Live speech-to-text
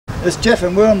It's Jeff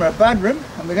and Wilma at Budrum,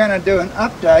 and we're going to do an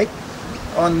update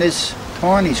on this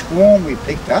tiny swarm we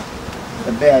picked up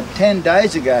about 10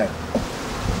 days ago.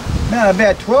 No,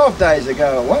 about 12 days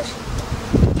ago it was.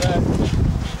 So,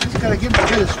 just got to give it a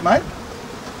bit of smoke.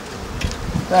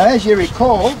 So as you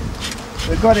recall,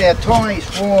 we've got our tiny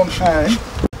swarm home.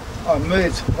 I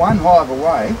moved one hive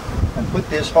away and put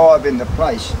this hive into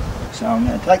place. So I'm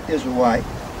going to take this away.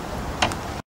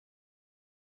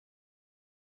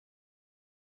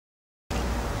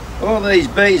 All these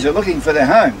bees are looking for their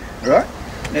home, right?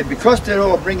 Now because they're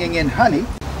all bringing in honey,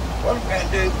 what I'm going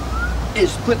to do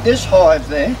is put this hive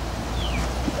there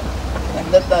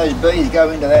and let those bees go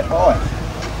into that hive.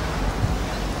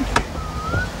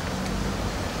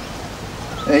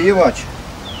 There, you watch.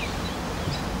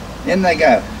 In they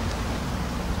go.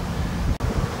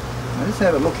 Now let's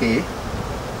have a look here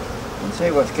and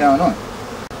see what's going on.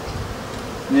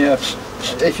 Now,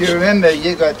 if you remember,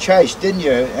 you got chased, didn't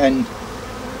you? And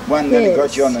one nearly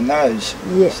got you on the nose.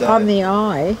 Yeah, so, on the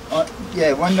eye.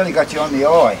 Yeah, one nearly got you on the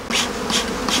eye.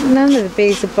 None of the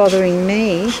bees are bothering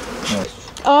me.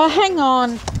 Yes. Oh, hang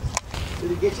on.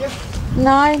 Did it get you?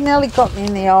 No, nearly got me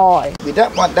in the eye. We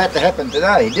don't want that to happen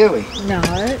today, do we? No.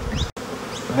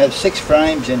 We have 6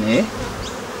 frames in here.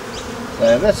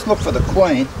 So let's look for the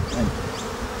queen and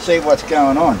see what's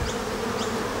going on.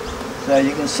 So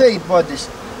you can see by this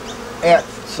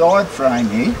outside frame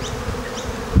here,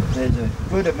 there's a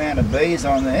good amount of bees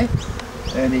on there,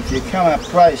 and if you come up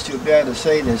close you'll be able to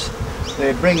see this.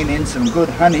 They're bringing in some good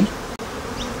honey.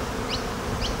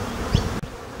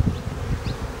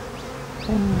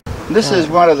 This is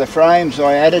one of the frames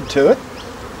I added to it,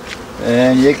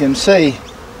 and you can see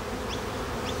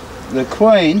the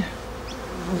queen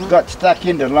got stuck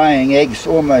into laying eggs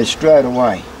almost straight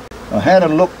away. I had a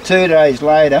look 2 days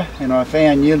later and I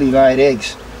found newly laid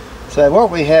eggs. So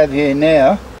what we have here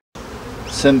now,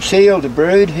 some sealed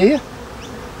brood here.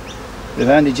 They've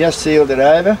only just sealed it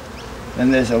over,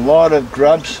 and there's a lot of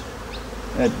grubs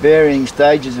at varying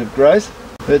stages of growth.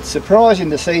 It's surprising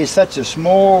to see such a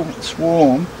small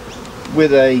swarm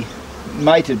with a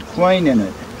mated queen in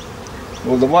it.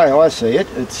 Well, the way I see it,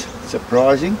 it's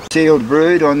surprising. Sealed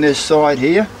brood on this side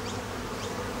here.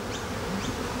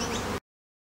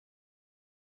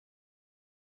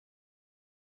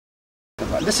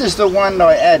 This is the one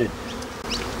I added.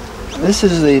 This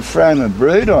is the frame of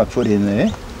brood I put in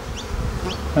there,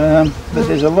 but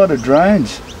there's a lot of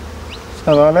drones,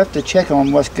 so I'll have to check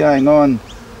on what's going on.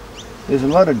 There's a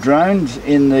lot of drones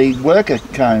in the worker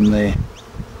comb there.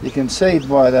 You can see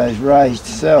by those raised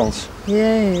cells.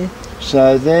 Yeah.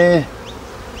 So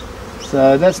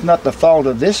that's not the fault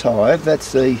of this hive.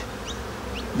 That's the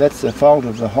fault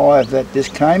of the hive that this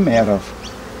came out of.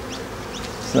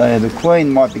 So the queen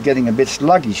might be getting a bit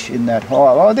sluggish in that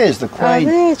hive. Oh, there's the queen.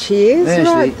 Oh, there she is, there's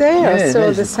right there. Yeah, I saw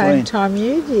the same queen. time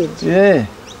you did. Yeah.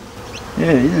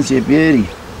 Yeah, isn't she a beauty?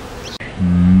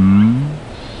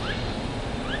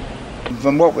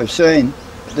 From what we've seen,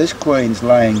 this queen's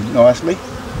laying nicely.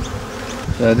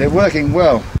 So they're working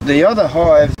well. The other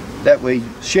hive that we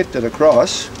shifted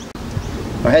across,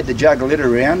 I had to juggle it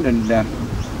around, and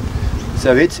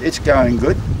so it's going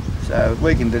good. So it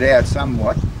weakened it out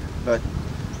somewhat, but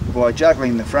by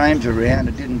juggling the frames around,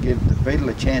 it didn't give the beetle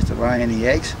a chance to lay any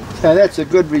eggs. So that's a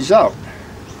good result.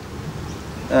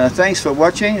 Thanks for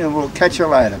watching, and we'll catch you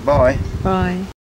later. Bye. Bye.